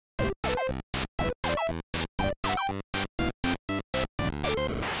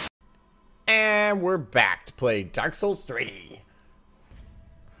And we're back to play Dark Souls 3.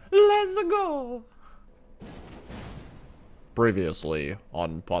 Let's go! Previously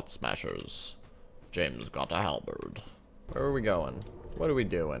on Pot Smashers, James got a halberd. Where are we going? What are we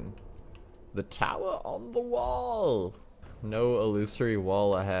doing? The tower on the wall! No illusory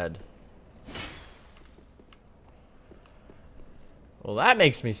wall ahead. Well, that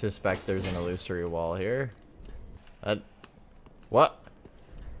makes me suspect there's an illusory wall here. What?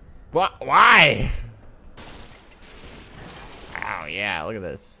 What? Why? Oh yeah, look at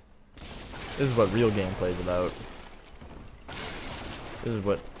this. This is what real gameplay is about. This is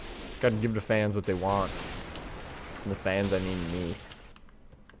what... Gotta give the fans what they want. And the fans, I mean me.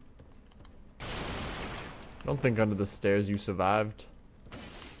 I don't think under the stairs you survived.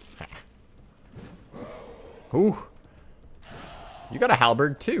 Ooh. You got a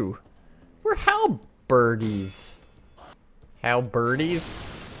halberd too. We're halberdies. Halberdies?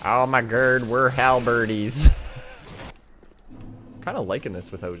 Oh my god, we're halberdies. Kind of liking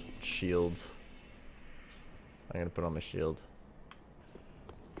this without shield. I'm gonna put on my shield.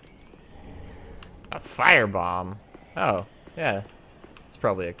 A firebomb. Oh, yeah. It's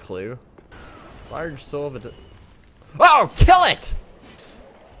probably a clue. Large soul of a... Oh, kill it!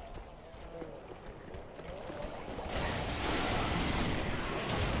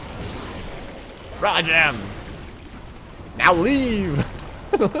 Run, him! Now leave!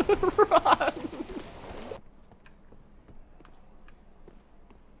 Run!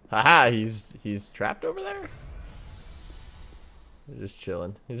 Haha, he's trapped over there? He's just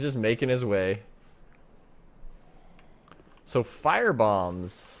chilling. He's just making his way. So fire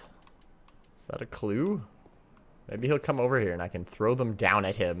bombs. Is that a clue? Maybe he'll come over here and I can throw them down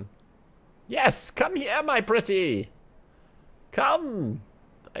at him. Yes, come here, my pretty. Come.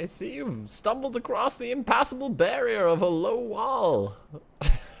 I see you've stumbled across the impassable barrier of a low wall.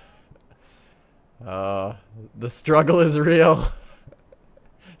 The struggle is real.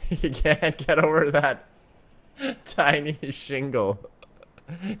 He can't get over that tiny shingle.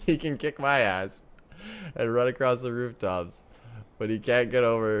 He can kick my ass and run across the rooftops, but he can't get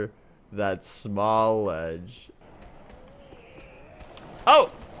over that small ledge.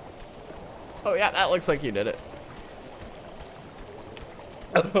 Oh! Oh yeah, that looks like you did it.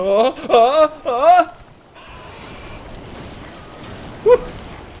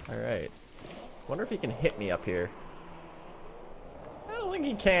 Alright. Wonder if he can hit me up here. I don't think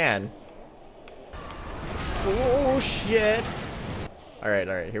he can. Oh shit. Alright,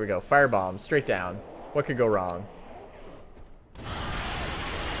 alright, here we go. Firebomb, straight down. What could go wrong?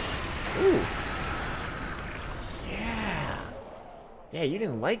 Ooh. Yeah. Yeah, you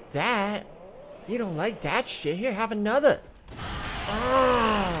didn't like that. You don't like that shit. Here, have another.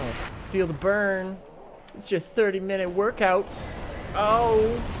 Oh, feel the burn. It's your 30-minute workout.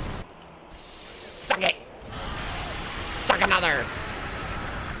 Oh. Suck it. Suck another.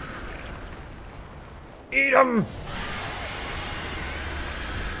 Eat 'em.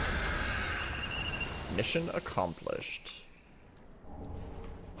 Mission accomplished.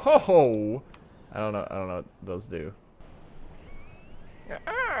 Ho ho. I don't know what those do.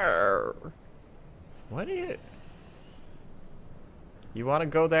 What is it? You want to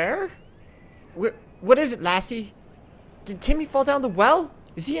go there? What is it, lassie? Did Timmy fall down the well?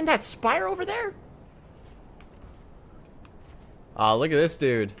 Is he in that spire over there? Oh, look at this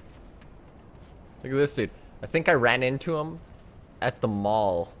dude. Look at this dude. I think I ran into him at the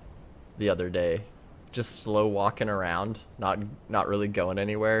mall the other day. Just slow walking around, not really going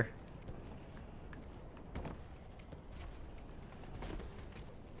anywhere.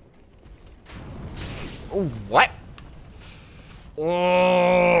 Oh, what?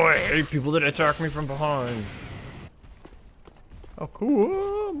 Oh, I hate people that attack me from behind. Oh,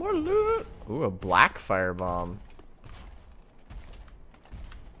 cool. More loot. Ooh, a black firebomb.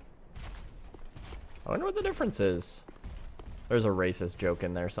 I wonder what the difference is. There's a racist joke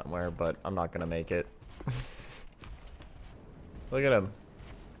in there somewhere, but I'm not gonna make it. Look at him.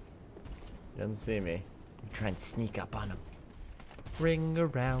 He doesn't see me. I'm trying to sneak up on him. Ring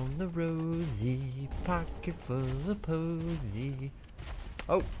around the rosy, pocket full of posy.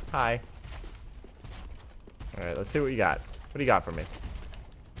 Oh, hi. Alright, let's see what you got. What do you got for me?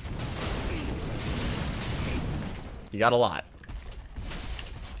 You got a lot.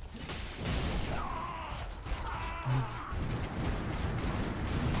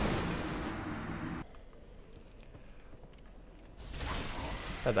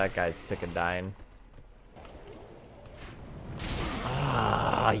 That guy's sick of dying.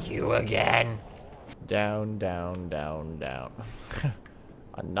 Ah, you again. Down, down, down, down.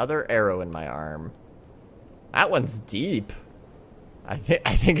 Another arrow in my arm. That one's deep. I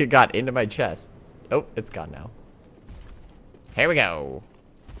think it got into my chest. Oh, it's gone now. Here we go.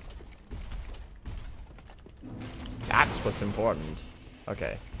 That's what's important.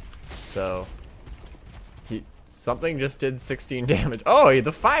 Okay. So something just did 16 damage. Oh,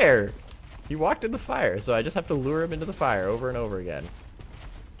 the fire! He walked in the fire, so I just have to lure him into the fire over and over again.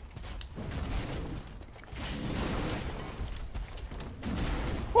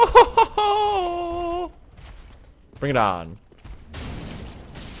 Whoa! Bring it on.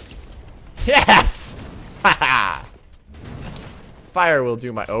 Yes! Haha! Fire will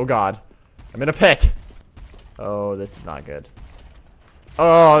do my... Oh god. I'm in a pit. Oh, this is not good.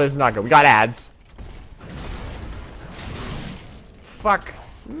 Oh, this is not good. We got ads. Fuck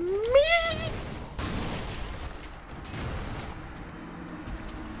me.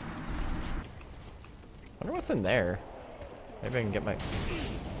 Wonder what's in there. Maybe I can get my...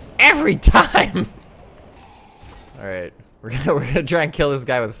 Every time! Alright. We're gonna try and kill this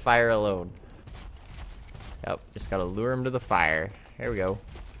guy with fire alone. Yep, just gotta lure him to the fire. Here we go.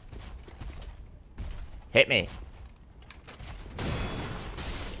 Hit me.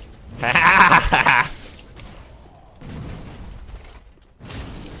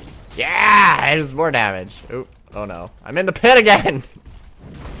 Yeah! There's more damage. Oop. Oh no. I'm in the pit again!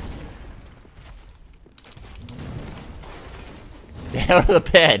 Stay out of the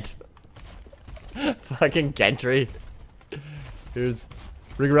pit. Fucking Gentry. Here's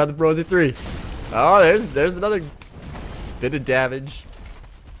Ring Around the Rosie 3. Oh, there's another bit of damage.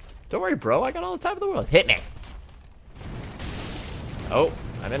 Don't worry, bro. I got all the time in the world. Hit me. Oh,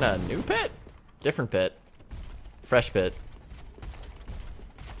 I'm in a new pit? Different pit. Fresh pit.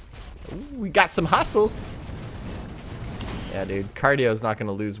 Ooh, we got some hustle. Yeah, dude. Cardio's not going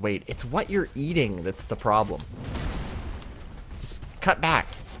to lose weight. It's what you're eating that's the problem. Just cut back.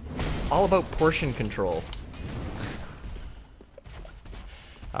 It's all about portion control.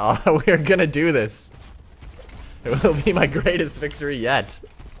 Oh, we're gonna do this. It will be my greatest victory yet.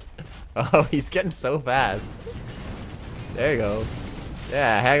 Oh, he's getting so fast. There you go.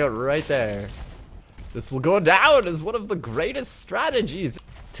 Yeah, hang out right there. This will go down as one of the greatest strategies.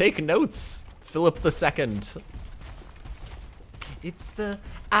 Take notes, Philip II. It's the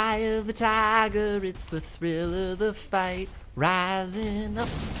eye of the tiger, it's the thrill of the fight, rising up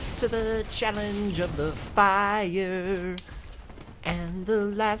to the challenge of the fire. And the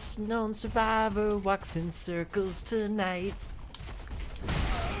last known survivor walks in circles tonight.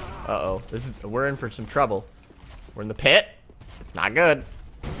 Uh-oh, we're in for some trouble. We're in the pit. It's not good.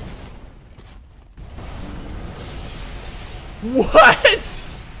 What?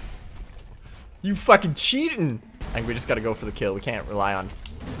 You fucking cheating. I think we just gotta go for the kill. We can't rely on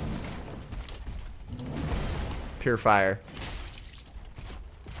pure fire.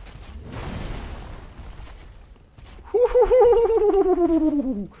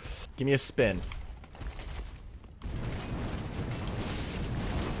 Give me a spin.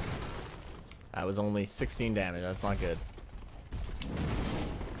 That was only 16 damage. That's not good.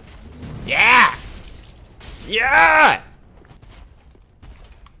 Yeah! Yeah!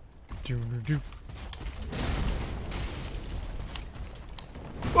 Do-do-do.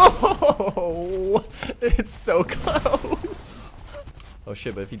 Oh, it's so close. Oh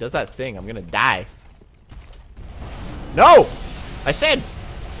shit, but if he does that thing, I'm gonna die. No! I said!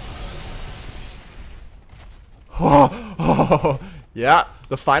 Oh, yeah,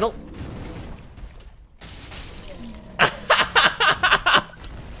 the final.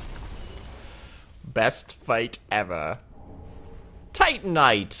 Best fight ever.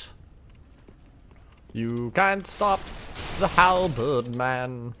 Titanite! You can't stop the halberd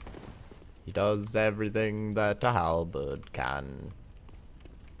man. He does everything that a halberd can.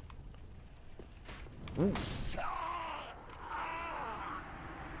 Ooh.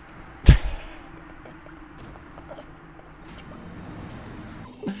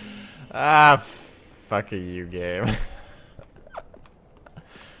 Ah, fuck you, game.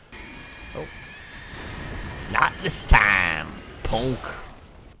 Oh. Not this time, punk.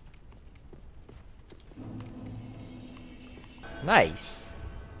 Nice.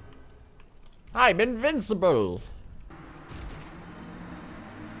 I'm invincible.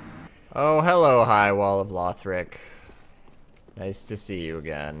 Oh, hello, High Wall of Lothric. Nice to see you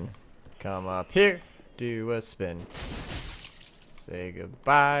again. Come up here, do a spin. Say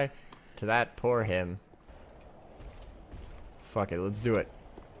goodbye to that poor him. Fuck it, let's do it.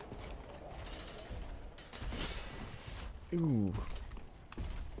 Ooh.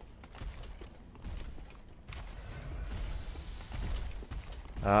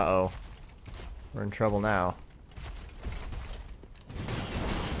 Uh-oh. We're in trouble now.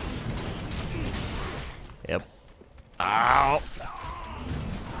 Yep. Ow!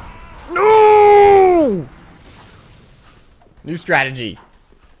 No! New strategy.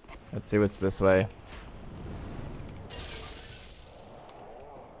 Let's see what's this way.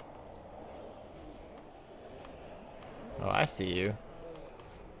 Oh, I see you.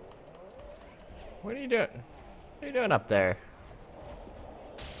 What are you doing? What are you doing up there?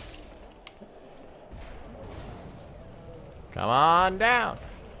 Come on down,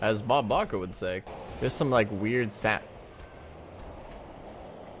 as Bob Barker would say. There's some like weird sound.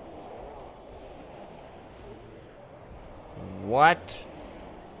 What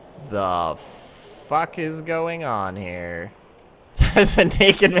the fuck is going on here? There's a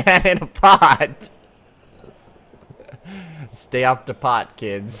naked man in a pot. Stay off the pot,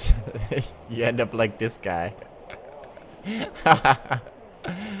 kids. You end up like this guy.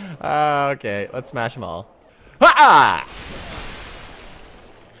 Okay, let's smash them all. Ha!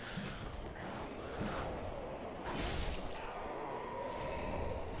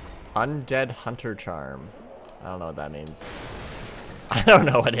 Undead Hunter Charm. I don't know what that means. I don't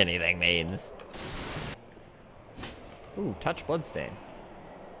know what anything means. Ooh, touch bloodstain.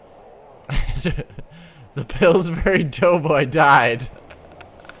 The Pillsbury Doughboy died.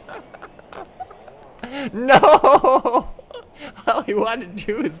 No! All he wanted to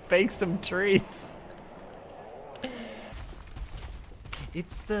do is bake some treats.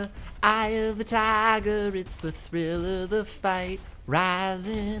 It's the eye of the tiger, it's the thrill of the fight,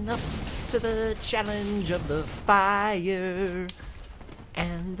 rising up to the challenge of the fire.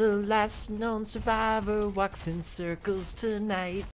 And the last known survivor walks in circles tonight.